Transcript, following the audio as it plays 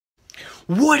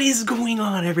What is going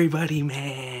on, everybody,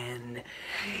 man?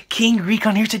 King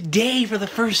Recon here today for the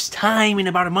first time in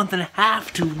about a month and a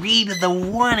half to read the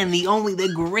one and the only,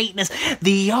 the greatness,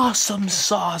 the awesome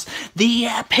sauce, the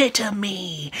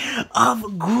epitome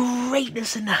of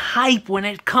greatness and hype when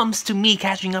it comes to me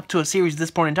catching up to a series at this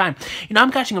point in time. You know,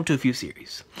 I'm catching up to a few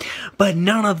series, but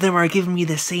none of them are giving me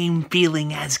the same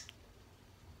feeling as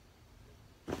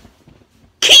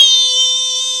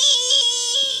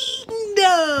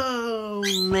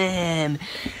man.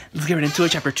 Let's get right into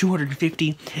it. Chapter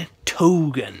 250,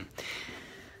 Togan.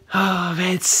 Oh,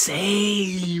 man,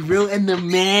 say, real, and the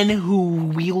man who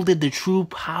wielded the true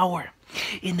power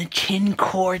in the Qin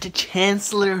court,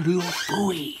 Chancellor Liu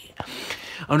Fui.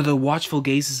 Under the watchful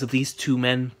gazes of these two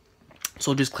men,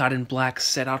 soldiers clad in black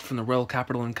set out from the royal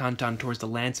capital in Canton towards the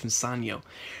lands from Sanyo.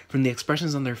 From the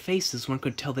expressions on their faces, one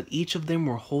could tell that each of them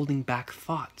were holding back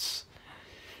thoughts.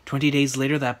 20 days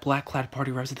later, that black-clad party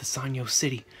arrives at the Sanyo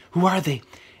city. Who are they?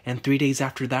 And 3 days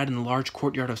after that, in the large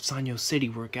courtyard of Sanyo city,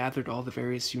 were gathered all the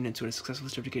various units who had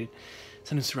successfully subjugated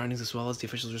Sanyo's surroundings, as well as the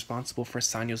officials responsible for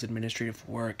Sanyo's administrative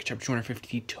work. Chapter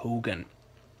 250, Togan.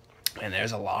 And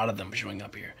there's a lot of them showing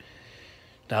up here.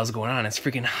 What the hell's going on? It's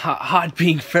freaking hot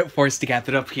being forced to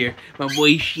gather up here. My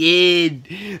boy Shin.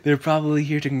 They're probably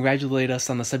here to congratulate us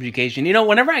on the subjugation. You know,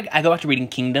 whenever I go back to reading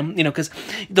Kingdom, you know, because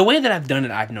the way that I've done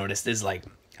it, I've noticed, is like,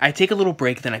 I take a little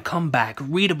break, then I come back,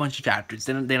 read a bunch of chapters,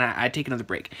 then I take another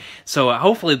break. So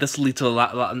hopefully this will lead to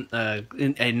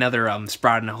another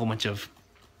sprout and a whole bunch of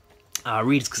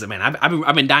reads, because man,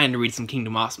 I've been dying to read some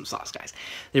Kingdom awesome sauce, guys.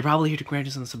 They're probably here to grant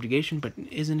us on the subjugation, but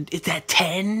isn't it? It's at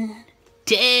 10,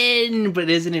 but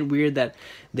isn't it weird that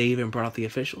they even brought out the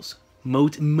officials?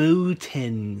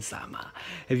 Moten-sama.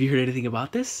 Have you heard anything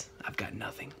about this? I've got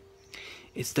nothing.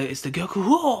 It's the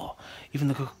Gyokuho. Even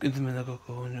the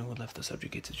Gyokuho who left the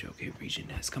subjugated Jokai region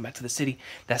has come back to the city.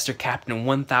 That's their captain,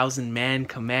 1,000-man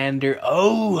commander,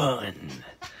 Owen.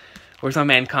 Where's my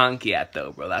man Kanki at,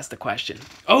 though, bro? That's the question.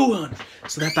 Owen!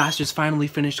 So that bastard's finally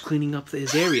finished cleaning up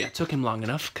his area. Took him long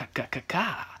enough.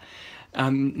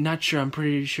 I'm not sure. I'm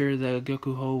pretty sure the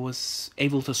Gyokuho was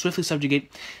able to swiftly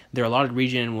subjugate their allotted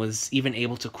region and was even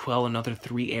able to quell another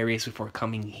 3 areas before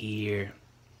coming here.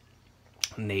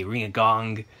 And they ring a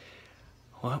gong.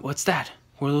 What's that?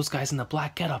 Who are those guys in the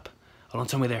black getup? Oh, don't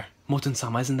tell me they're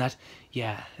Moten-sama, isn't that?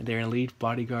 Yeah, they're an elite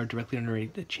bodyguard directly under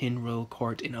the Qin royal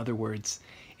court. In other words,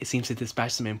 it seems to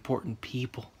dispatch some important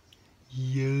people.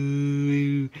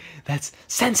 Yo, that's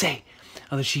Sensei,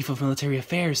 the chief of military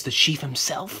affairs, the chief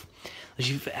himself. The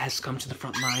chief has come to the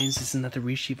front lines. Isn't that the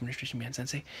chief administration behind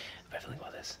Sensei? If I feel like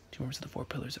about this, 2 members of the 4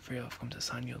 pillars of Freya have come to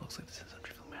Sanyo. Looks like this is a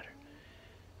trivial matter.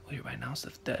 We hereby announce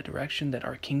the direction that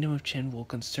our kingdom of Qin will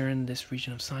concern this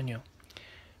region of Sanyo.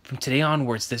 From today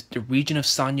onwards, the region of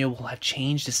Sanyo will have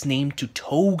changed its name to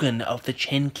Togan of the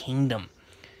Qin Kingdom.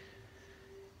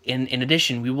 In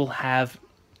addition, we will have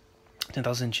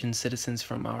 10,000 Qin citizens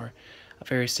from our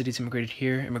various cities immigrated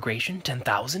here. Immigration?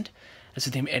 10,000? That's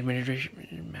the name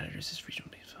administration managers this region.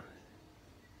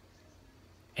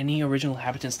 Any original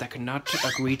inhabitants that could not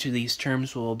agree to these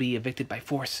terms will be evicted by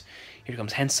force. Here it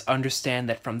comes. Hence, understand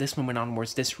that from this moment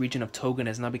onwards, this region of Togan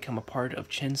has now become a part of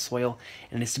Qin soil,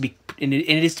 and it is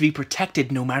to be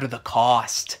protected no matter the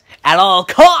cost. At all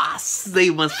costs, they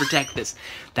must protect this.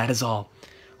 That is all.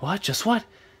 What? Just what?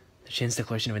 The Qin's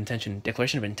declaration of intention.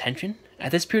 Declaration of intention?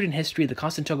 At this period in history, the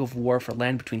constant tug of war for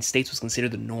land between states was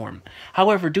considered the norm.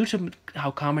 However, due to how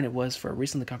common it was for a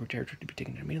recently conquered territory to be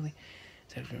taken immediately,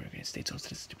 States owned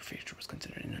citizens to prefecture was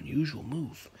considered an unusual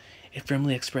move. It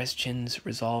firmly expressed Qin's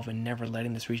resolve in never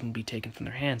letting this region be taken from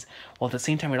their hands, while at the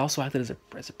same time it also acted as a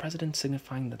precedent,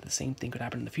 signifying that the same thing could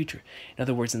happen in the future. In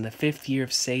other words, in the 5th year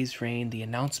of Sei's reign, the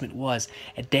announcement was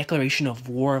a declaration of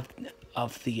war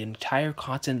of the entire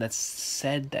continent that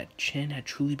said that Qin had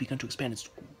truly begun to expand its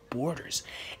borders.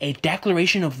 A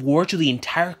declaration of war to the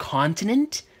entire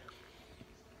continent?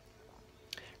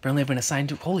 Apparently I've been assigned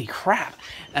to... Holy crap!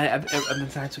 I've been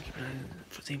assigned to keep it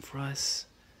same for us.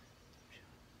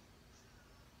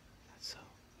 So,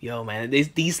 yo, man,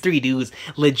 these 3 dudes,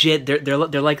 legit,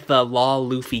 they're like the Law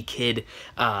Luffy kid,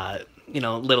 you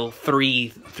know, little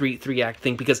three act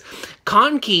thing, because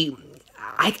Kanki,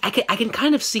 I can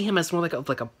kind of see him as more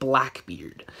like a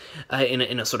Blackbeard,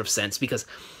 in a sort of sense, because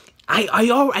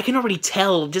I can already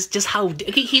tell just how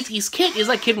he's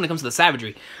like kid when it comes to the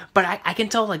savagery, but I can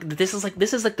tell like this is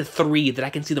like the 3 that I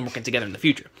can see them working together in the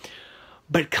future.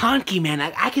 But Kanki, man,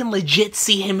 I can legit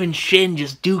see him and Shin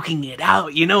just duking it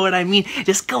out. You know what I mean?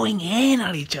 Just going in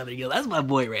on each other. Yo, that's my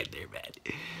boy right there,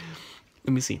 man.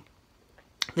 Let me see.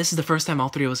 This is the first time all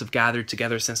 3 of us have gathered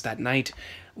together since that night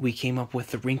we came up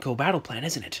with the Rinko battle plan,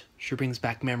 isn't it? Sure brings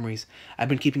back memories. I've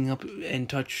been keeping in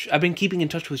touch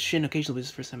with Shin occasionally. This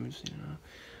is the first time I've seen her.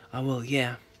 Oh, well,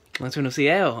 yeah. Let's go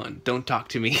see. Oh, don't talk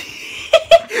to me.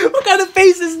 What kind of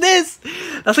face is this?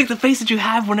 That's like the face that you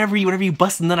have whenever you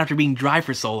bust a nut after being dry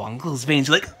for so long. Those veins,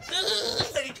 you're like,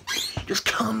 just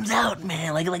comes out,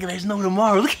 man. Like there's no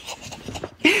tomorrow.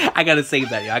 I gotta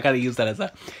save that, yeah. I gotta use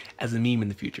that as a meme in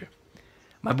the future.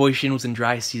 My boy Shin was in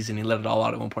dry season. He let it all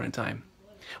out at one point in time.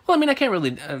 Well, I mean, I can't really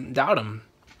doubt him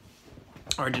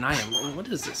or deny him. What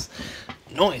is this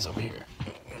noise over here?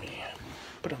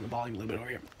 Put on the volume a little bit over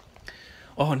here.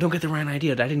 Oh, and don't get the wrong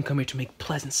idea. I didn't come here to make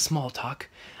pleasant small talk.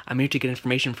 I'm here to get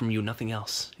information from you, nothing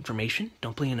else. Information?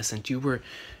 Don't play innocent. You were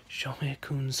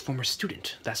Shohei-kun's former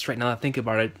student. That's right, now that I think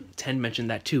about it, Ten mentioned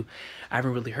that too. I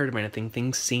haven't really heard of anything.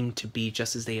 Things seem to be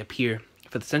just as they appear.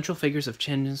 For the central figures of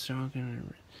Chen and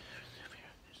Shogun,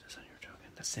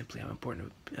 that's simply how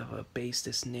important of a base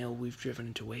this nail we've driven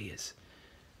into way is.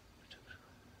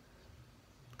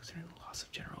 Considering the loss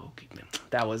of General Oki, man,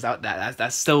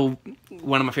 that's still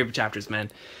one of my favorite chapters,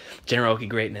 man. General Oki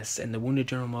greatness and the wounded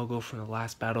General Mogo from the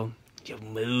last battle. Yo,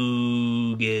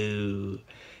 Mogo.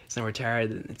 It's now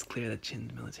retired. It's clear that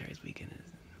Chin's military is weakened.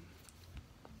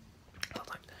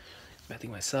 I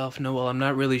think myself. No, well, I'm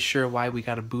not really sure why we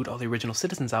gotta boot all the original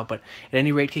citizens out, but at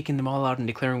any rate, kicking them all out and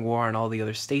declaring war on all the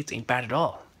other states ain't bad at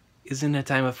all. Isn't a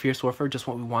time of fierce warfare just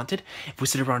what we wanted? If we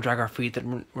sit around and drag our feet,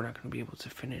 then we're not going to be able to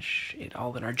finish it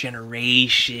all in our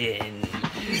generation.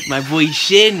 My boy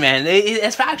Shin, man.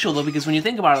 It's factual, though, because when you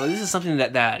think about it, this is something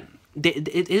that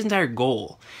his entire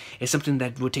goal is something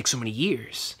that would take so many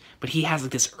years. But he has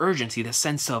like this urgency, this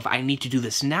sense of, I need to do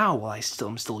this now while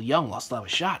I'm still young, while I still have a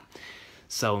shot.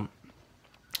 So,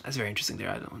 that's very interesting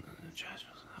there. On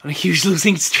a huge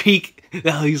losing streak.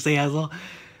 The hell you say, asshole?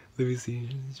 Let me see.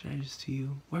 Strategies to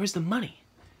you. Where is the money?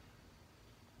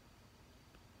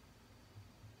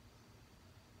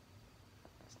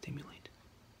 Stimulate.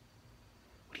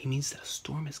 What he means that a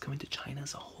storm is coming to China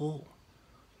as a whole.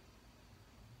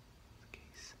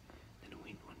 Case. Then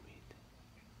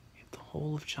if the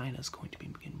whole of China is going to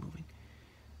begin moving,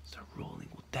 start rolling,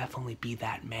 will definitely be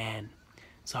that man.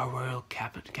 It's our royal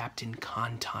Captain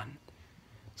Kantan.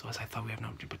 So as I thought, we have no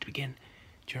but to begin.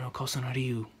 General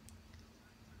Kosanaryu.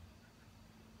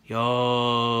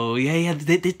 Yo, yeah.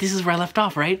 This is where I left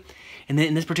off, right? And then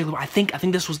in this particular, I think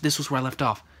this was where I left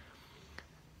off.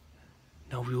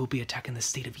 No, we will be attacking the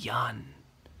state of Yan.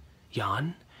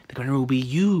 Yan? The governor will be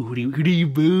you.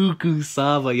 Huribuku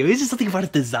Saba. Yo, it's just something about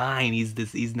his design.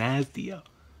 He's nasty, yo.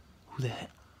 Who the hell?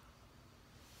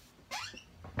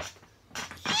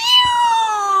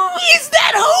 Is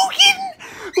that Hogan?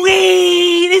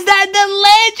 Wait, is that the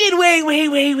legend? Wait.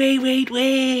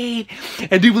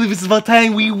 I do believe it's about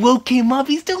time we woke him up.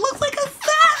 He still looks like a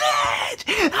savage.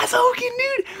 That's Hogan,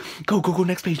 dude. Go,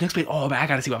 next page. Oh, man, I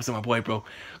gotta see what happens to my boy, bro.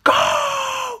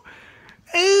 Go!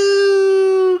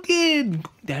 Hogan!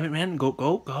 Damn it, man.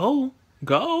 Go.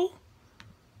 Let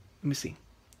me see.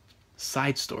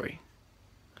 Side story.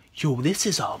 Yo, this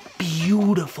is a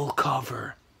beautiful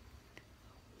cover.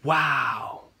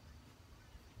 Wow.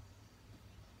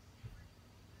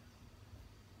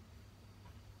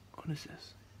 What is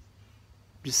this?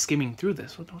 I'm just skimming through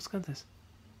this. What's got this?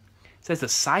 It says a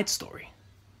side story.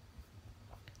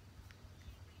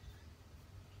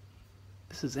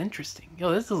 This is interesting.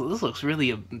 Yo, this looks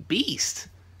really a beast.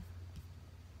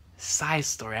 Side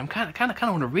story. I'm kind of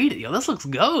want to read it. Yo, this looks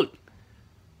goat.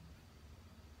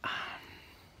 I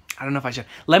don't know if I should.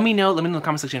 Let me know in the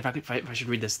comment section if I should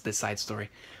read this side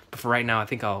story. But for right now, I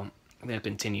think I'll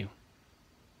continue.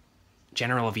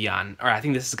 General of Yan. All right, I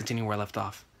think this is continuing where I left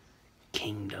off.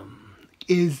 Kingdom.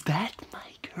 Is that my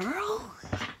girl?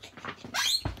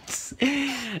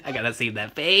 I gotta save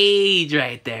that page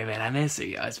right there, man. I miss her,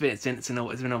 yo. It's been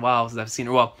a while since I've seen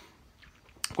her. Well,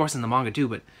 of course in the manga too,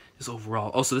 but just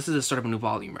overall. Also, this is the start of a new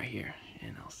volume right here.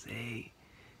 And I'll say,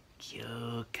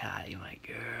 Kyokai, my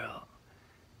girl.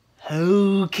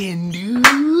 Hogan,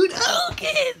 dude.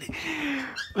 Hogan.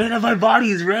 Man, my body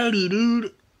is ready,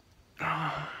 dude.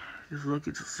 Just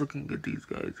looking at these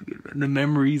guys again, man. The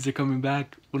memories are coming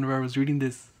back whenever I was reading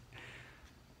this.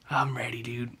 I'm ready,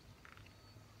 dude.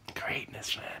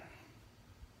 Greatness, man.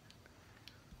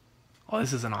 Oh,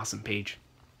 this is an awesome page.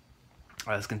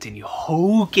 Alright, let's continue.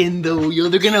 Hogan, though, yo,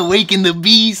 they're gonna awaken the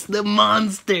beast, the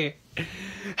monster.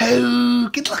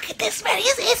 Hogan, look at this, man.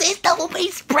 His double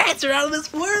bass spreads are out of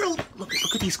this world. Look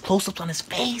at these close-ups on his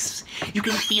face. You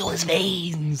can feel his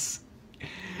veins.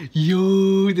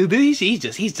 Yo, he's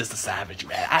just a savage,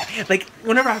 man. Like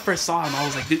whenever I first saw him, I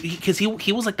was like, because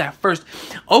he was like that first.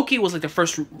 Oki was like the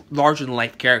first larger than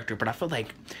life character, but I felt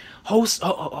like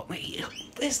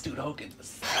This dude Hogan's a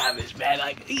savage, man.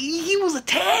 Like, he was a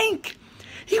tank.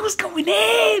 He was going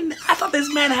in. I thought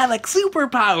this man had like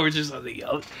superpowers or something,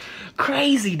 yo.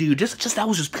 Crazy, dude. Just that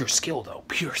was just pure skill, though.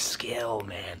 Pure skill,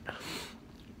 man.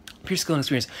 Pure skill and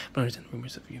experience. But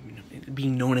rumors of you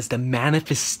being known as the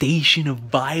manifestation of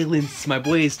violence. My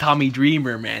boy is Tommy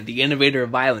Dreamer, man. The innovator of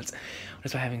violence. What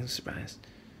is by having a surprise?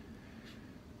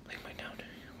 Like my doubt.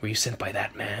 Were you sent by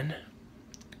that man?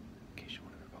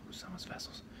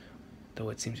 Vessels. Though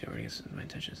it seems you already has my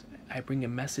intentions. I bring a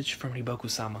message from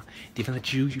Riboku-sama. Even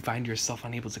that you find yourself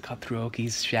unable to cut through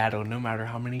Oki's shadow, no matter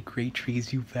how many great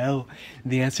trees you fell.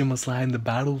 The answer must lie in the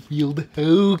battlefield.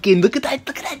 Hogan, look at that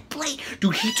play,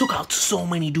 dude. He took out so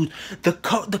many dudes.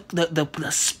 The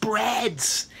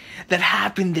spreads that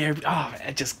happened there. Oh,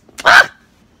 it just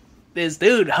this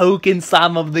dude,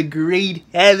 Hogan-sama of the great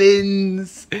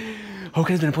heavens.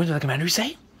 Hogan has been appointed by the commander, you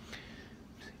say?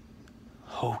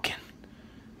 Hogan.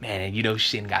 Man, and you know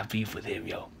Shin got beef with him,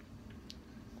 yo.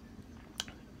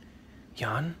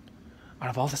 Yan? Out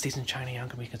of all the states in China, Yan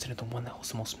can be considered the one that holds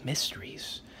the most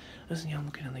mysteries. Isn't Yan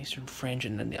looking on the eastern fringe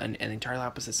and the entirely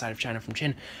opposite side of China from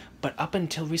Qin? But up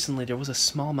until recently, there was a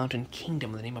small mountain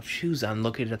kingdom with the name of Shuzan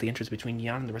located at the entrance between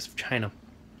Yan and the rest of China.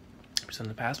 So in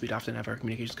the past, we'd often have our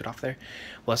communications cut off there.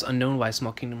 Well, it's unknown why a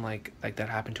small kingdom like that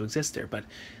happened to exist there, but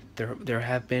there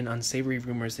have been unsavory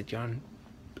rumors that Yan,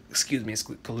 is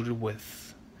colluded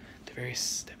with the various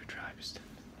steppe tribes.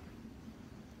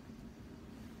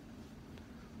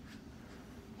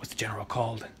 What's the general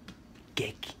called?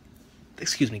 Gekishin.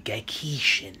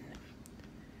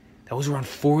 That was around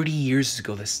 40 years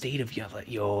ago. The state of Yan.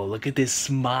 Yo, look at this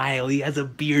smile. He has a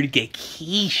beard.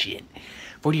 Gekishin.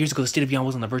 40 years ago, the state of Yan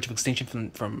was on the verge of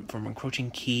extinction from encroaching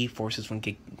key forces when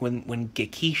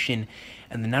Gekishin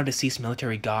and the now deceased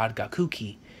military god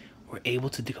Gakuki were able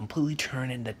to completely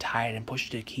turn in the tide and push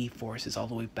the key forces all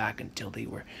the way back until they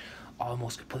were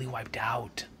almost completely wiped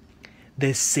out.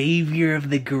 The savior of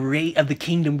the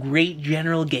kingdom, great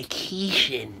General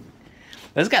Gekishin.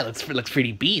 This guy looks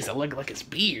pretty beast. I look his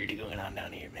beard going on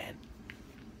down here, man.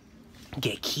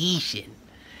 Gekishin.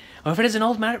 Or if it is an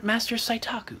old master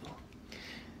Saitaku.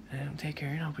 Take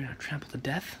care, I'll be not trampled to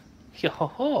death. Yo ho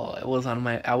ho! I was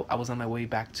on my way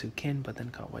back to Kin, but then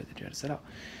caught white the dread set out.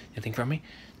 Anything from me?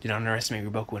 Do not underestimate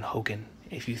Riboku and Hogan.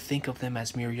 If you think of them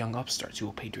as mere young upstarts, you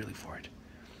will pay dearly for it.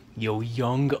 Yo,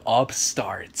 young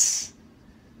upstarts.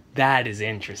 That is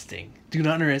interesting. Do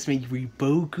not underestimate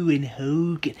Riboku and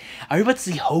Hogan. Are we about to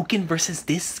see Hogan versus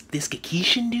this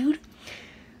Gekishin dude?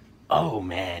 Oh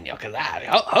man, yo, cause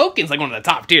Hogan's like one of the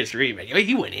top tiers for me, man. Yo,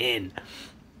 he went in.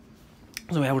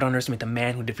 So I would underestimate the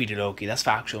man who defeated Oki. That's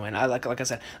factual, man. Like I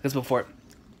said, like before.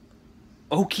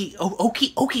 Oki's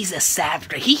a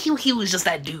savage. Right? He was just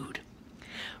that dude.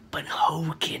 But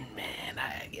Hogan, man,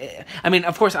 I mean,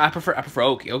 of course, I prefer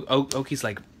Oki. Oki's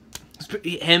like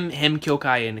him,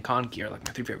 Kyokai, and Kanki are like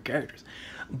my 3 favorite characters.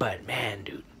 But man,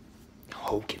 dude,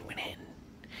 Hogan went in.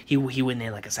 He went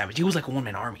in like a savage. He was like a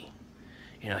one-man army.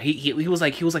 You know, he was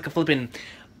like a flipping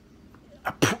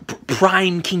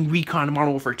prime King Recon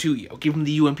Modern Warfare 2, yo. Give him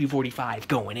the UMP-45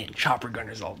 going in. Chopper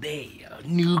gunners all day, yo.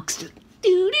 Nukes just,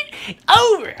 dude,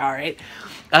 over, alright?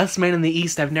 Us men in the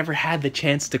East have never had the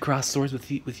chance to cross swords with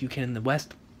you Kin in the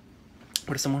West.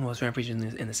 But as someone who was rampaged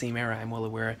in the same era, I'm well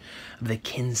aware of the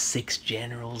Kin 6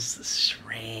 general's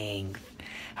strength.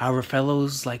 However,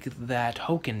 fellows like that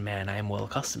Hogan man I am well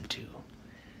accustomed to.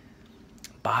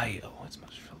 Bio. It's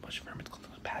much firmer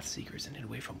path seekers and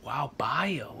away from. Wow,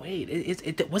 Bio. Wait,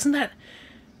 it wasn't that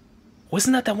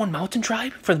one mountain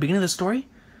tribe from the beginning of the story?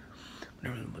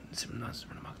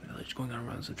 Village going on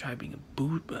around some tribe being a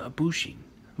Bushin.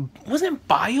 Wasn't it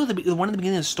Bio the one at the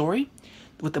beginning of the story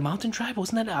with the mountain tribe?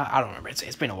 Wasn't that? I don't remember.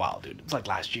 It's been a while, dude. It was like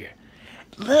last year.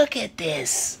 Look at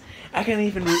this. I can't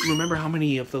even remember how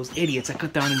many of those idiots I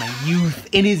cut down in my youth.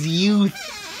 In his youth.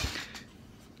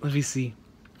 Let me see.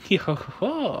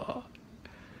 Yo.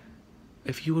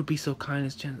 If you would be so kind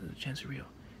as Chancerio,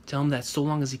 tell him that so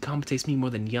long as he compensates me more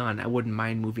than Yan, I wouldn't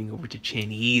mind moving over to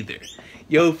Qin either.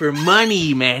 Yo, for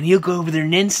money, man, he'll go over there in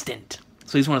an instant.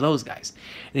 So he's one of those guys.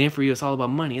 And for you, it's all about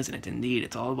money, isn't it? Indeed,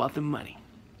 it's all about the money.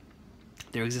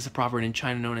 There exists a proverb in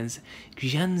China known as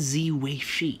Jianzi Wei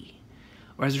Shi,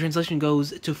 or as the translation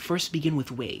goes, to first begin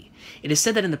with Wei. It is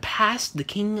said that in the past, the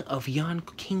king of Yan,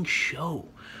 King Shou,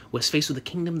 was faced with a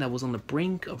kingdom that was on the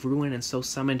brink of ruin, and so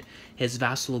summoned his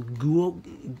vassal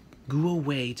Guo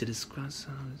Wei to discuss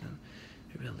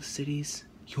rebuild the cities.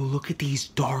 Yo, look at these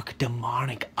dark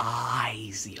demonic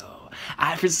eyes, yo.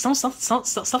 For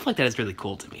stuff like that is really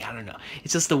cool to me. I don't know.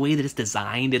 It's just the way that it's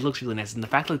designed. It looks really nice, and the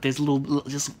fact that there's little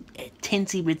just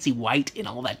tinsy bitsy white in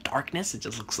all that darkness, it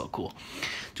just looks so cool.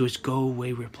 To which Go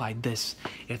Away replied this: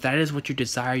 "If that is what you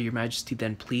desire, your majesty,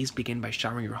 then please begin by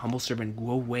showering your humble servant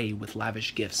Go Away with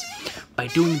lavish gifts. By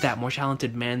doing that, more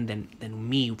talented men than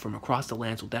me from across the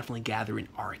lands will definitely gather in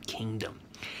our kingdom."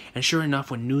 And sure enough,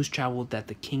 when news traveled that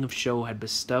the king of Sho had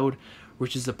bestowed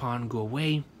riches upon Go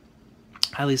Away,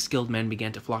 highly skilled men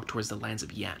began to flock towards the lands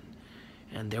of Yan.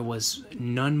 And there was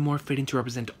none more fitting to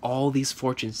represent all these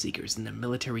fortune seekers than the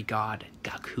military god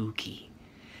Gakuki,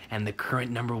 and the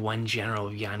current #1 general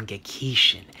of Yan,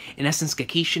 Gekishin. In essence,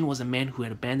 Gekishin was a man who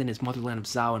had abandoned his motherland of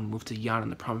Zhao and moved to Yan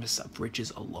on the promise of riches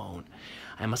alone.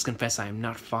 I must confess I am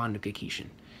not fond of Gekishin.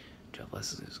 Travel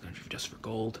less his country just for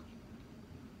gold.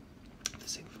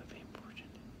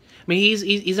 I mean,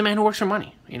 he's a man who works for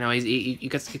money. You know, he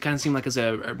kind of seem like as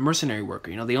a mercenary worker.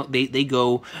 You know, they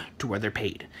go to where they're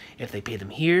paid. If they pay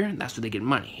them here, that's where they get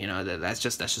money. You know, that's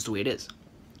just the way it is.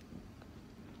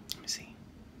 Let me see.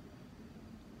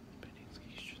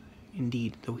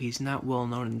 Indeed, though he's not well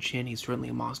known in Chin, he's certainly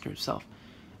a monster himself.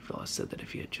 Fella said that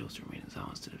if he had chosen to remain in Zao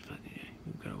instead of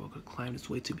could climb his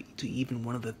way to even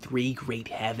one of the 3 great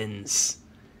heavens.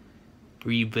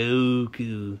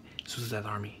 Riboku. This was that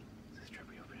army.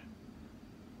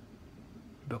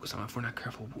 Riboku-sama, if we're not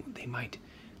careful, they might.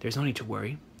 There's no need to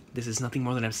worry. This is nothing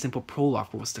more than a simple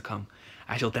prologue for what's to come.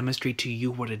 I shall demonstrate to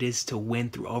you what it is to win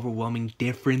through overwhelming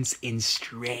difference in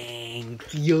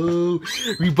strength. Yo,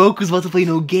 Riboku's about to play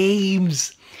no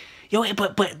games. Yo,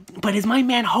 but is my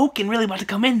man Hoken really about to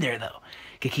come in there though?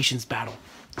 Gekishin's battle.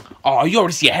 Oh, you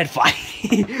already see a head fly.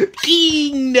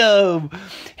 Kingdom!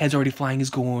 Head's already flying is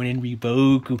going in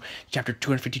Riboku. Chapter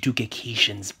 252,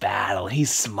 Gekishin's battle.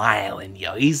 He's smiling,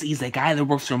 yo. He's the guy that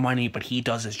works for money, but he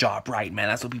does his job right, man.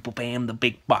 That's what people pay him the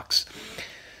big bucks.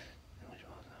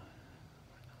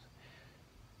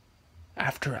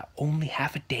 After only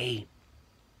half a day,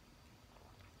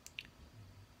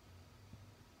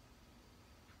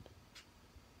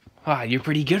 ah, you're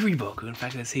pretty good, Riboku. In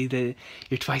fact, I say that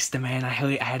you're twice the man I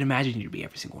had imagined you to be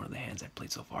every single one of the hands I've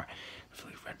played so far.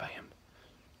 Fully read by him.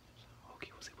 Okay,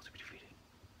 was able to be defeated.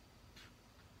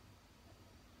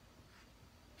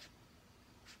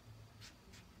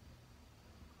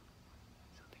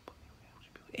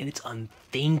 And it's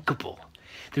unthinkable.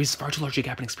 There's far too large a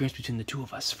gap in experience between the two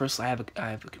of us. First, I have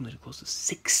accumulated close to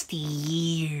 60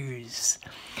 years.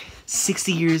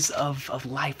 60 years of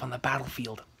life on the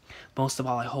battlefield. Most of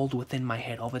all, I hold within my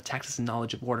head all the tactics and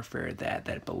knowledge of warfare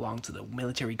that belong to the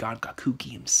military god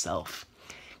Gakuki himself.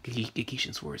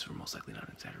 Gekishin's words were most likely not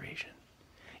an exaggeration.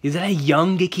 Is that a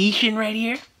young Gekishin right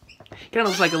here? Kind of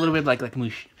looks like a little bit like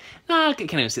Mush. No, I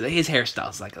can't even see that. His hairstyle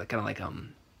is like kind of like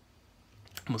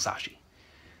Musashi.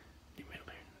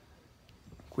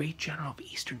 Great general of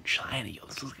Eastern China. Yo,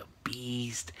 this looks like a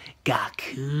beast.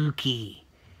 Gakuki.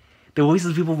 The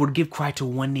voices of people would give cry to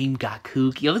one named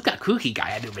Gakuki. Yo, this Gakuki guy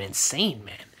had to have been insane,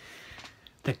 man.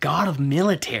 The god of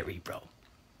military, bro.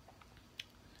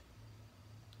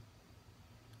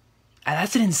 And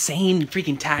that's an insane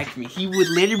freaking tag for me. He would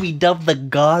literally be dubbed the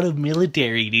god of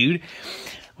military, dude.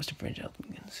 What's the French out?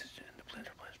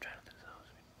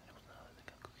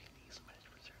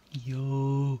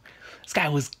 Yo, this guy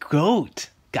was GOAT.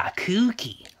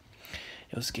 Gakuki.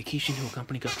 It was Gekishin who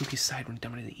accompanied Gakuki's side when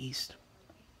dominated the east.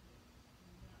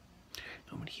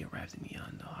 And when he arrived in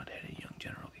Yan, the hot-headed young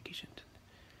general Gekishin,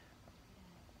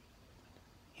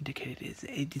 he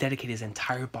dedicated his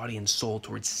entire body and soul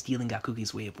towards stealing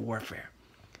Gakuki's way of warfare.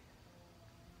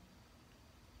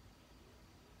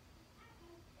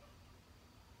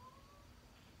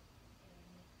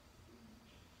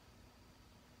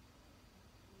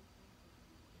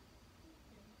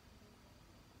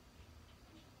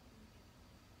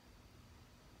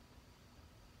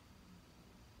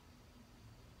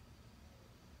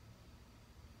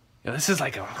 Yo, this is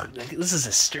like this is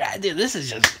a strat. Dude, this is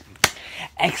just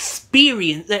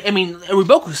experience. I mean,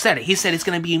 Riboku said it. He said it's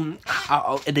gonna be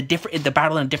the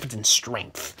battle and difference in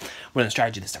strength more than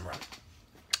strategy this time around.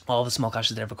 All the small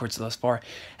clashes that have occurred thus far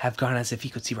have gone as if he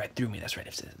could see right through me. That's right.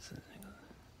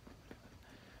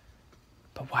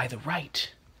 But why the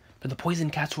right? For the poison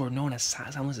cats who are known as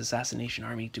Silence Assassination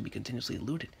Army to be continuously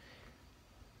eluded.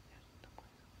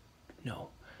 No.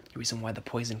 The reason why the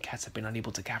poison cats have been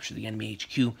unable to capture the enemy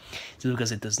HQ is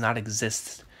because it does not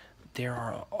exist. There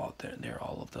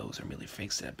all of those are merely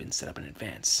fakes that have been set up in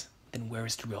advance. Then where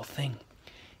is the real thing?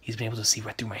 He's been able to see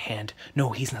right through my hand. No,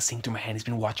 he's not seeing through my hand. He's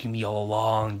been watching me all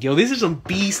along. Yo, these are some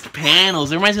beast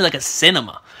panels. It reminds me of like a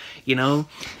cinema, you know?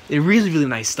 They're really, really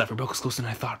nice stuff. Riboku's closer than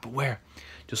I thought, but where?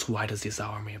 Just why does this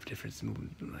hour make a difference?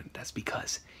 That's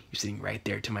because you're sitting right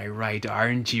there to my right,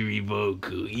 aren't you,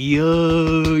 Riboku?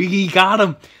 Yo, he got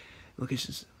him. Look, it's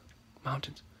just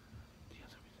mountains.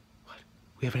 What?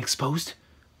 We haven't exposed?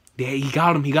 Yeah, he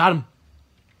got him. He got him.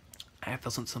 I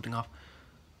felt something off.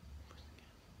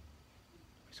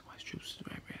 Troops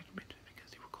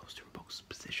because they were close to Riboku's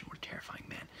position were terrifying,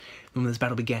 man. When this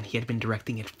battle began, he had been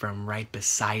directing it from right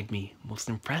beside me. Most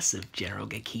impressive, General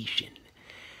Gekishin.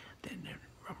 Then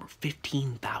number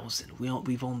 15,000.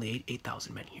 We've only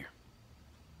 8,000 men here.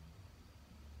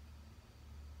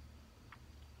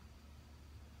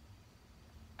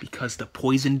 Because the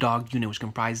Poison Dog unit, which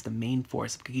comprised the main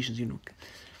force of Gekishin's unit,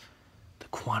 the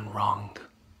Quan Rong.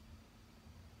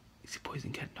 Is the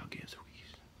Poison Cat Dog unit?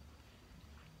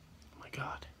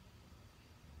 God,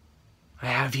 I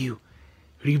have you,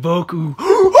 Riboku.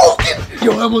 Hoken!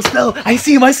 Yo, I almost fell. I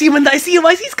see him.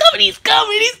 He's coming. He's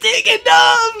taking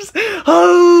dubs.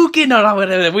 Hoken! No,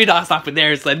 we're not stopping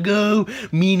there. It's like, go.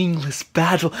 Meaningless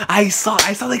battle. I saw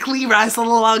the cleaver. I saw the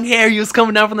long hair. He was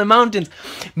coming down from the mountains.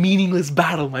 Meaningless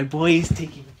battle. My boy is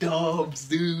taking dubs,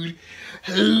 dude.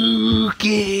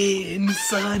 Hoken,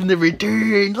 son, the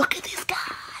return. Look at this guy.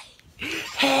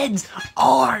 Heads,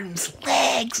 arms,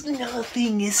 legs,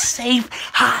 nothing is safe.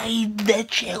 Hide the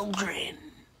children.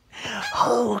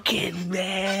 Hoken,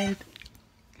 man.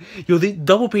 Yo, the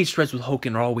double page spreads with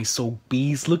Hoken are always so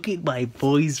beast. Look at my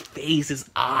boy's face, his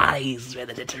eyes, man,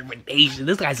 the determination.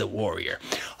 This guy's a warrior.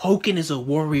 Hoken is a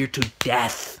warrior to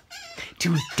death.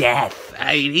 To death.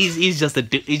 I mean, he's just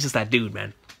that dude,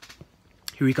 man.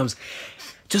 Here he comes.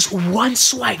 Just one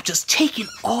swipe, just taking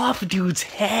off dudes'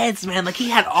 heads, man. Like he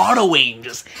had auto aim,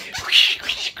 just whoosh,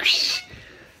 whoosh, whoosh.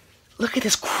 Look at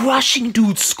this, crushing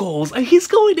dudes' skulls. He's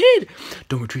going in.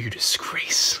 Don't retreat your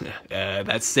disgrace.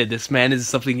 That said, this man is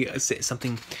something.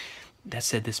 That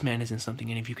said, this man isn't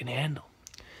something any of you can handle.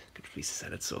 Could please have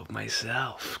said it so of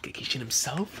myself. Gekishin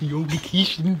himself. Yo,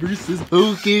 Gekishin versus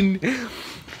Hoken.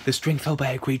 The strength held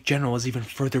by a great general is even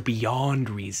further beyond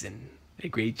reason. A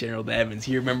great General Evans,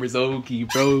 he remembers Oki,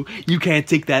 bro. You can't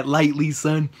take that lightly,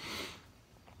 son.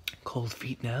 Cold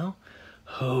feet now.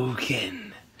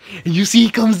 Hoken. And you see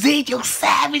he comes in, yo,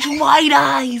 savage white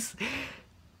eyes.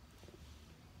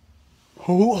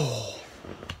 Oh.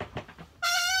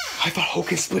 I thought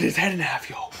Hoken split his head in half,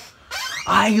 yo.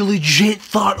 I legit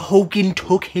thought Hoken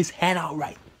took his head out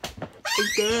right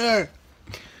there.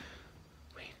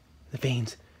 Wait, the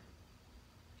veins.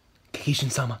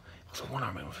 Gekishin-sama. Also one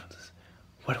arm.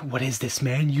 What is this,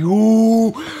 man?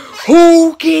 You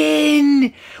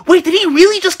Hoken! Wait, did he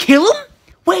really just kill him?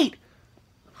 Wait.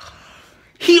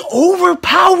 He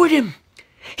overpowered him.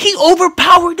 He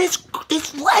overpowered this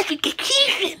legend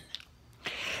Gekishin.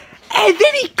 And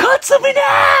then he cuts him in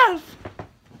half.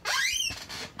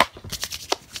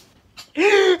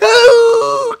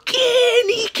 Hoken!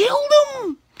 He killed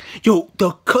him. Yo,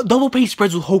 the double page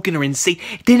spreads with Hoken are insane.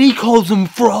 Then he calls him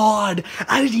fraud.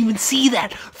 I didn't even see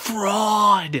that.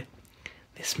 Fraud.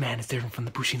 This man is different from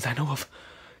the Bushins I know of.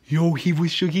 Yo, he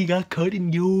was sure he got cut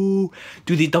and yo.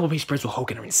 Dude, the double page spreads with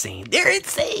Hoken are insane. They're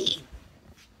insane.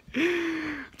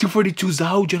 242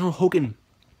 Zhao, General Hoken.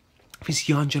 His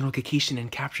young General Gekishin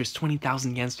and captures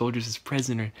 20,000 Yan soldiers as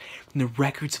prisoner from the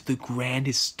records of the grand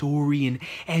historian.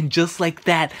 And just like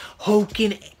that,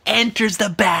 Hoken enters the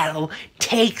battle,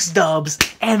 takes dubs,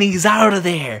 and he's out of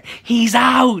there. He's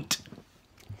out.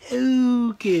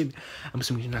 Hoken. I'm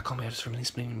assuming you're not calling me out from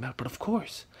explaining about, but of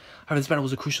course. However, this battle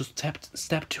was a crucial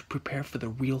step to prepare for the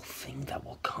real thing that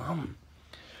will come.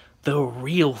 The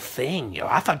real thing. Yo,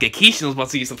 I thought Gekishin was about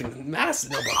to see something massive,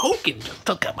 but Hoken just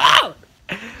took him out.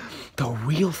 The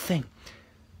real thing.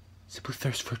 Simply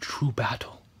thirst for true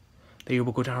battle. The year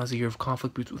will go down as a year of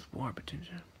conflict with war. But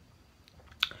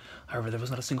however, there was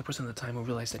not a single person at the time who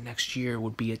realized that next year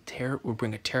would bring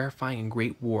a terrifying and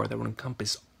great war that would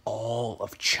encompass all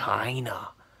of China.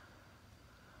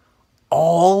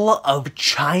 All of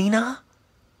China?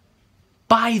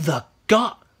 By the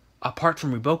God. Apart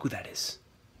from Riboku, that is.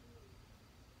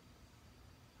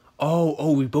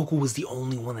 Oh, Riboku was the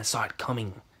only one that saw it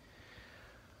coming.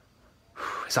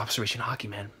 It's Observation Hockey,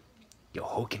 man. Yo,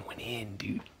 Hoken went in,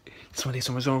 dude. This one day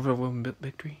someone's over a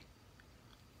victory.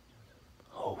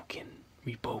 Hoken,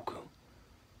 Riboku.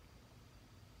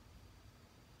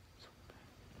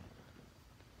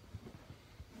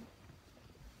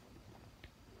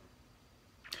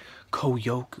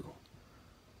 Koyoku.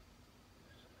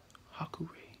 Hakure.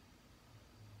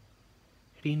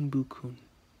 Rinbukun.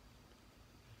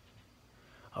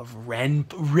 of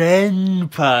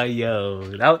Renpa, yo.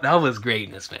 That was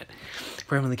greatness, man.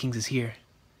 Forever the Kings is here.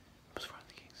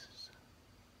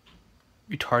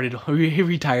 Retarded,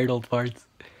 retired old parts.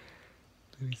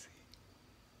 Let me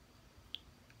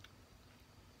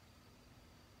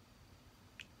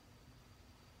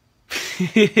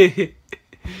see.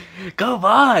 Come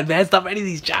on, man. Stop ending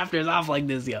these chapters off like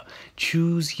this, yo.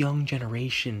 Choose young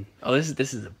generation. Oh,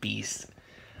 this is a beast.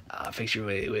 Picture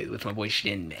with my boy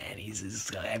Shin, man. He's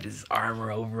have his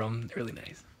armor over him. Really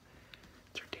nice.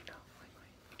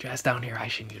 Dress down here,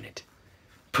 Shin unit.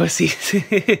 Pussies.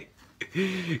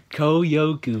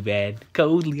 Koyoku, man.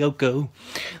 Koyoku.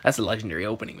 That's a legendary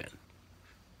opening, man.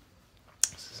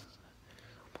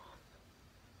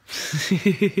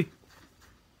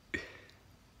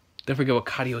 Don't forget what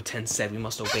Kadio 10 said. We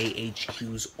must obey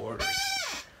HQ's orders.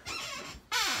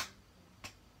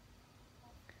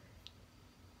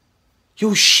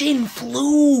 Yo, Shin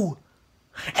flew!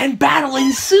 And battle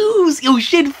ensues! Yo,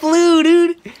 Shin flew,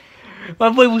 dude! My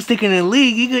boy was sticking in the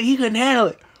league. He couldn't handle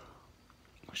it.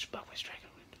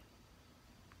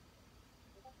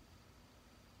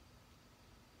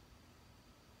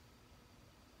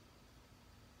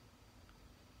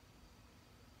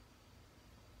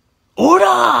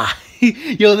 Order!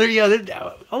 Yo,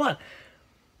 hold on.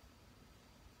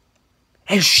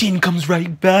 And Shin comes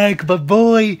right back, but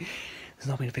boy. There's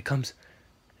no way if it comes.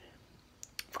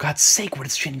 For God's sake, what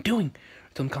is Shin doing?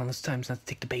 Tell him countless times not to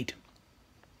take the bait.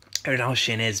 I don't know how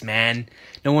Shin is, man.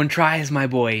 No one tries, my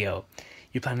boy, yo.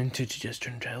 You're planning to just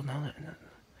turn child now? No.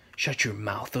 Shut your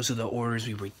mouth. Those are the orders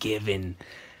we were given.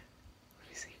 Let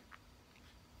me see.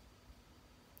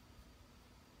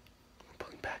 I'm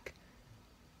pulling back.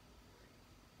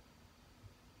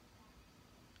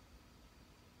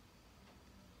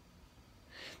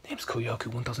 Name's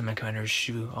Koyoku, 1,000 man commander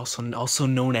Shu, also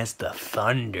known as the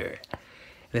Thunder. And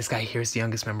this guy here is the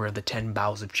youngest member of the 10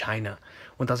 Bows of China.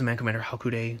 1,000 man commander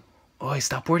Hakude. Oh, I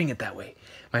stopped wording it that way.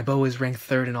 My bow is ranked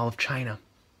 3rd in all of China.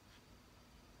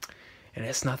 And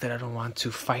it's not that I don't want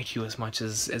to fight you as much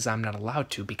as I'm not allowed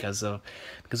to because of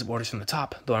orders from the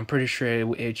top. Though I'm pretty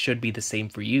sure it should be the same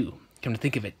for you. Come to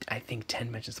think of it, I think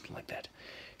 10 mentions something like that.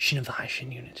 Shin of the High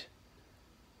Shin unit.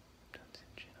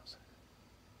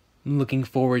 I'm looking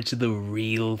forward to the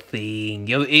real thing.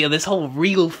 Yo, this whole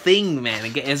real thing,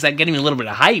 man, is like getting me a little bit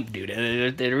of hype,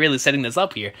 dude. They're really setting this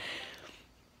up here.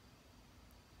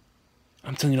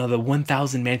 I'm telling you, the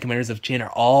 1,000 man commanders of Jin are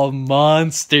all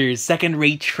monsters.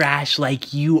 Second-rate trash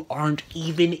like you aren't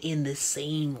even in the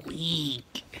same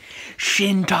league.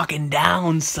 Shin talking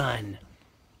down, son.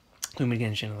 Let me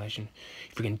again, Shin Elation.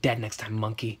 You're freaking dead next time,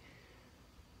 monkey.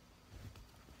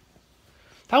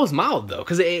 That was mild though,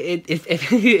 because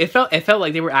it felt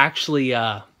like they were actually.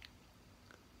 Never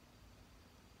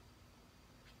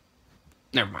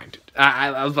mind.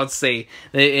 I was about to say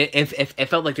it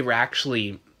felt like they were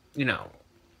actually, you know,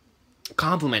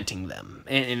 complimenting them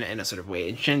in a sort of way,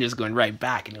 and Shin just going right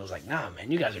back, and it was like, nah, man,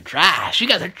 you guys are trash. You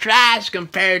guys are trash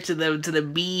compared to the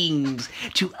beings,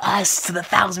 to us, to the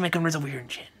 1,000 man commanders over here in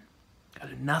Jin. You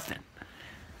guys are nothing.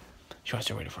 She wants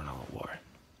to ready for another war.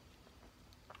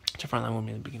 To frontline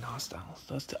women begin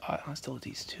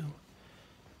hostilities too.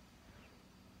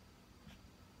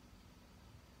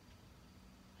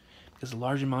 Because the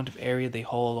large amount of area they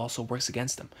hold also works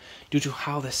against them. Due to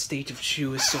how the state of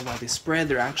Chu is so widely spread,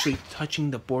 they're actually touching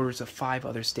the borders of 5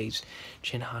 other states: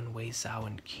 Chinhan, Wei, Zhao,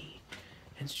 and Qi.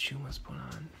 Hence, Chu must put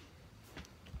on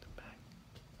the back.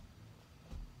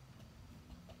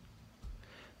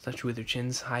 Such with their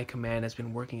Chin's high command has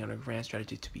been working on a grand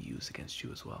strategy to be used against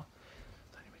Chu as well.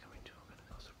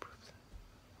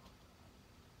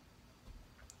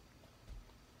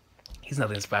 He's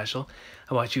nothing special.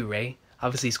 How about you, Ray?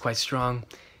 Obviously, he's quite strong.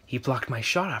 He blocked my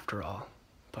shot after all.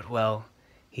 But, well,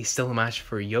 he's still a match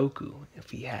for Yoku if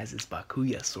he has his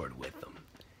Bakuya sword with him.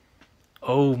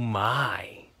 Oh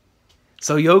my.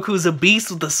 So Yoku's a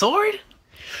beast with the sword?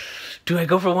 Do I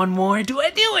go for one more? Do I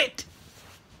do it?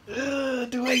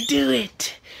 Do I do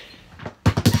it?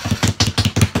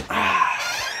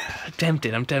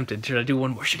 I'm tempted. Should I do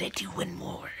one more? Should I do one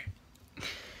more?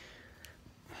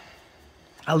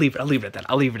 I'll leave it at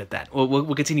that.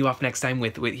 We'll continue off next time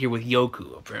with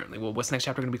Yoku, apparently. Well, what's the next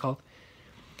chapter going to be called?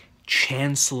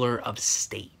 Chancellor of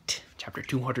State. Chapter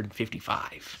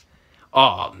 255.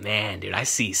 Oh, man, dude. I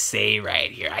see Sei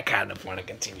right here. I kind of want to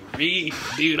continue reading,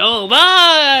 dude. Hold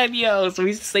on, yo. So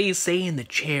we see Sei in the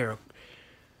chair.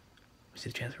 We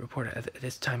see the Chancellor report. At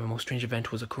this time, a most strange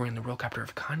event was occurring in the royal capital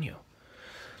of Kanyo.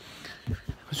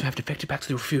 So I have defected back to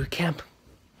the Refuge camp.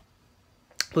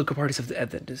 Political parties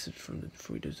this is from the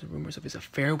rumors of his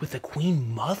affair with the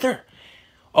Queen Mother.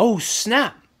 Oh,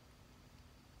 snap.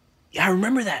 Yeah, I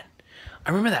remember that.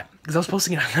 Because I was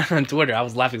posting it on Twitter. I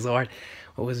was laughing so hard.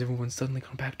 What was everyone suddenly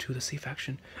come back to the sea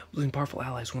faction, losing powerful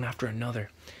allies one after another?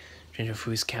 Stranger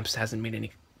Fui's camps hasn't made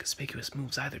any conspicuous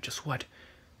moves either. Just what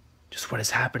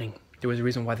is happening? There was a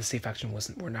reason why the sea faction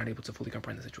were not able to fully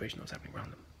comprehend the situation that was happening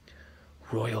around them.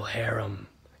 Royal harem.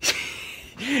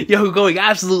 Yo, going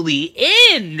absolutely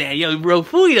in there. Yo,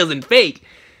 Rofui doesn't fake.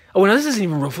 Oh, no, this isn't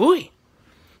even Rofui.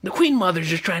 The Queen Mother's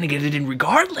just trying to get it in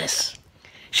regardless.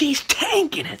 She's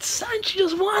tanking it, son. She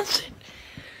just wants it.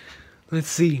 Let's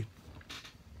see.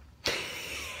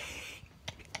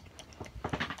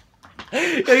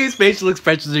 These facial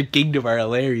expressions in Kingdom are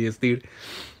hilarious, dude.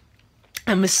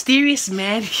 A mysterious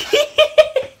man.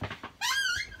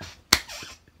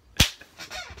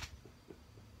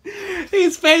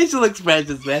 These facial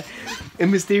expressions, man. A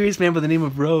mysterious man by the name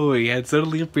of Roy had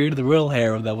suddenly appeared in the royal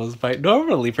harem that was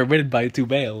normally permitted by 2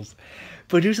 males.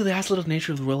 But due to the isolated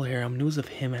nature of the royal harem, news of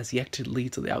him has yet to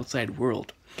lead to the outside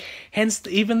world. Hence,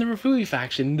 even the Rafui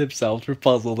faction themselves were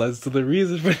puzzled as to the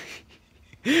reason for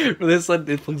this sudden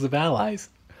influx of allies.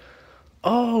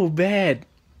 Oh, man.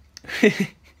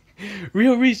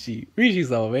 Real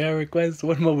Rishi-sama, may I request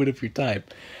 1 moment of your time?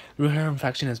 The royal harem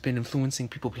faction has been influencing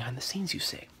people behind the scenes, you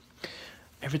say.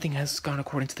 Everything has gone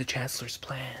according to the Chancellor's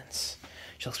plans.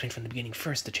 Shall explain from the beginning.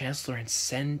 First, the Chancellor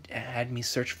had me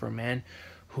search for a man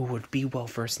who would be well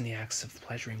versed in the acts of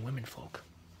pleasuring womenfolk.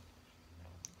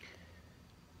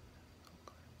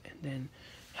 And then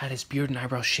had his beard and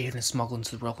eyebrows shaved and smuggled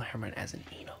into the royal harem as an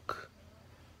eunuch.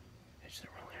 Into the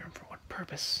royal harem for what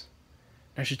purpose?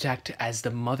 Now she attacked as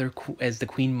the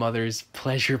Queen Mother's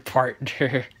pleasure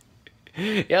partner.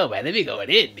 Yo, man, they be going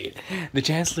in, dude. The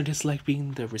Chancellor disliked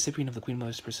being the recipient of the Queen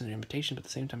Mother's personal invitation, but at the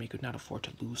same time, he could not afford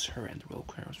to lose her and the royal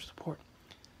crown's support.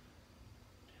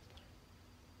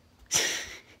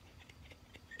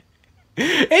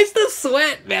 It's the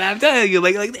sweat, man. I'm telling you,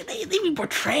 like they be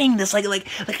portraying this like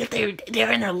if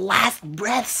they're in their last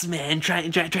breaths, man,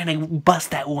 trying to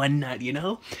bust that one nut, you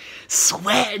know,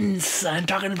 sweating, son.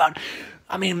 Talking about.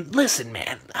 I mean, listen,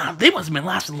 man, they must have been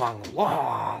lasting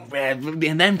long, man,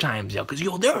 in them times, yo, because,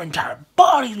 yo, their entire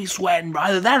bodies be sweating, bro.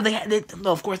 Either that or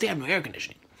well, of course, they have no air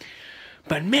conditioning.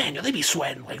 But, man, yo, they be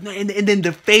sweating, like, and then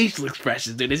the facial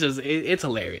expressions, dude, it's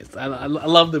hilarious. I love I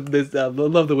love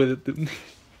the way that,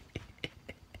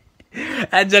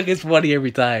 that joke is funny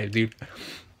every time, dude.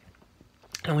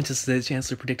 I went to say the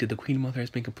Chancellor predicted the Queen Mother has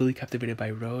been completely captivated by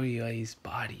Roy's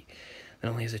body.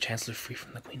 Not only is the Chancellor free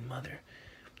from the Queen Mother,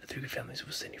 the 3 good families who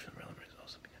were sitting from the realm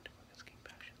also began to work as king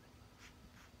faction.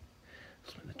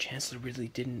 So the Chancellor really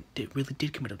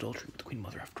did commit adultery with the Queen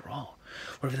Mother after all.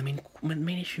 Whatever the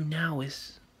main issue now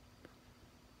is,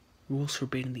 rules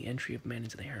forbidding the entry of men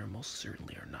into the harem most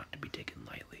certainly are not to be taken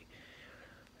lightly.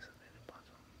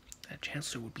 That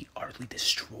Chancellor would be utterly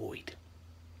destroyed.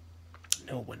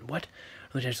 No one. What?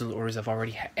 The Chancellor's orders have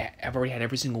already had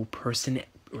every single person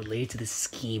related to the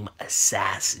scheme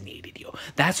assassinated, yo.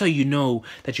 That's how you know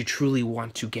that you truly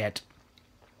want to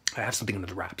have something under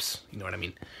the wraps. You know what I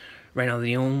mean? Right now,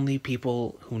 the only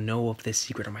people who know of this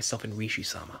secret are myself and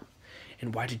Rishi-sama.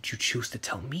 And why did you choose to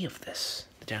tell me of this?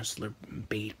 The Chancellor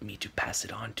bade me to pass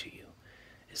it on to you.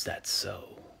 Is that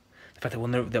so? The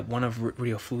fact that one of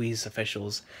Ryofui's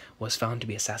officials was found to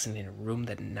be assassinated in a room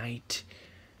that night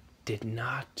did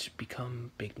not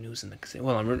become big news in the casino.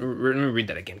 Well, let me read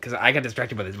that again, because I got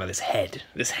distracted by this head.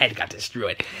 This head got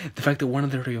destroyed. The fact that one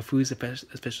of the Ryofui's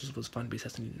officials was found to be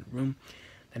assassinated in a room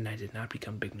that night did not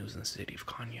become big news in the city of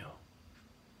Kanyo.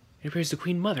 It appears the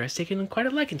Queen Mother has taken quite a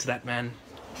liking to that man.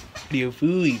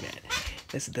 Ryofui,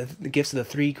 man. The gifts of the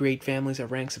 3 great families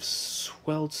of ranks have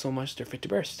swelled so much they're fit to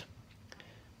burst.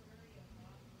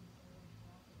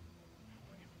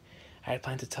 I had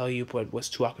planned to tell you, but was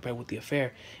too occupied with the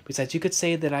affair. Besides, you could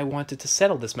say that I wanted to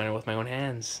settle this matter with my own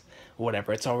hands.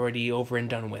 Whatever, it's already over and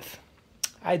done with.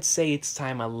 I'd say it's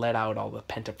time I let out all the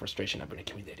pent-up frustration I've been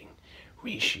accumulating.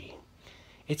 Rishi,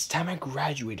 it's time I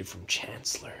graduated from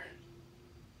Chancellor.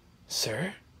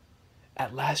 Sir?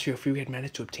 At last, Ryofui had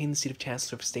managed to obtain the seat of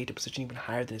Chancellor of State, a position even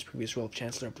higher than his previous role of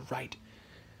Chancellor of the Right.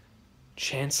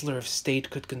 Chancellor of State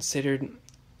could consider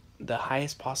the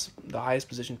highest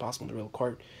position possible in the royal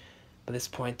court. By this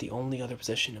point, the only other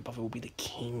position above it will be the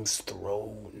king's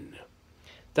throne.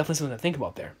 Definitely something to think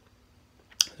about there.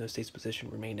 The state's position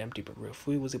remained empty, but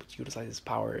Ryofui was able to utilize his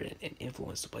power and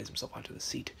influence to place himself onto the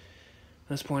seat.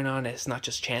 From this point on, it's not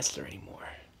just Chancellor anymore.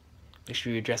 Make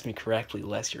sure you address me correctly,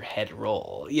 lest your head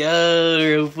roll. Yo,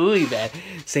 Ryofui, man.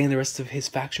 Saying the rest of his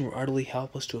faction were utterly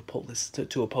helpless to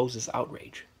oppose this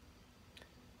outrage.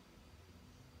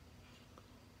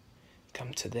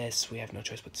 Come to this, we have no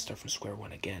choice but to start from square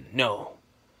one again. No.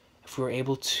 If we were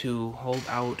able to hold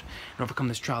out and overcome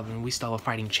this trial, then we still have a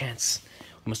fighting chance.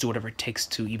 We must do whatever it takes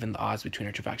to even the odds between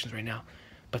our two factions right now.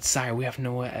 But sire, we have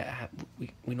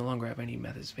we no longer have any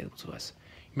methods available to us.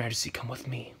 Your Majesty, come with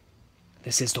me.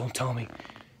 This is, don't tell me.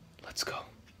 Let's go.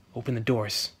 Open the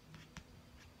doors.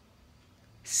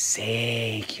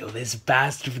 Sick, yo, this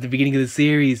bastard from the beginning of the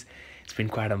series. It's been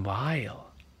quite a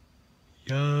while.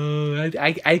 Yo,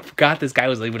 I forgot this guy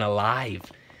was even alive.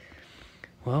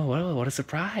 Well, what a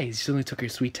surprise. You certainly took your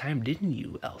sweet time, didn't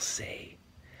you, Elsie?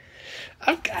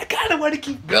 I kind of want to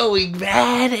keep going,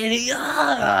 man. And,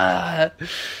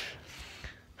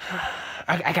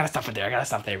 I gotta stop it there. I gotta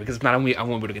stop there because not only I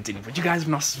won't be able to continue. But you guys have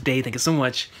an awesome day. Thank you so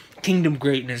much. Kingdom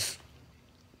greatness.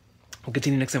 We'll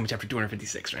continue next time with chapter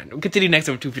 256, man. We'll continue next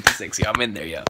time with 256. Yo, I'm in there, yo.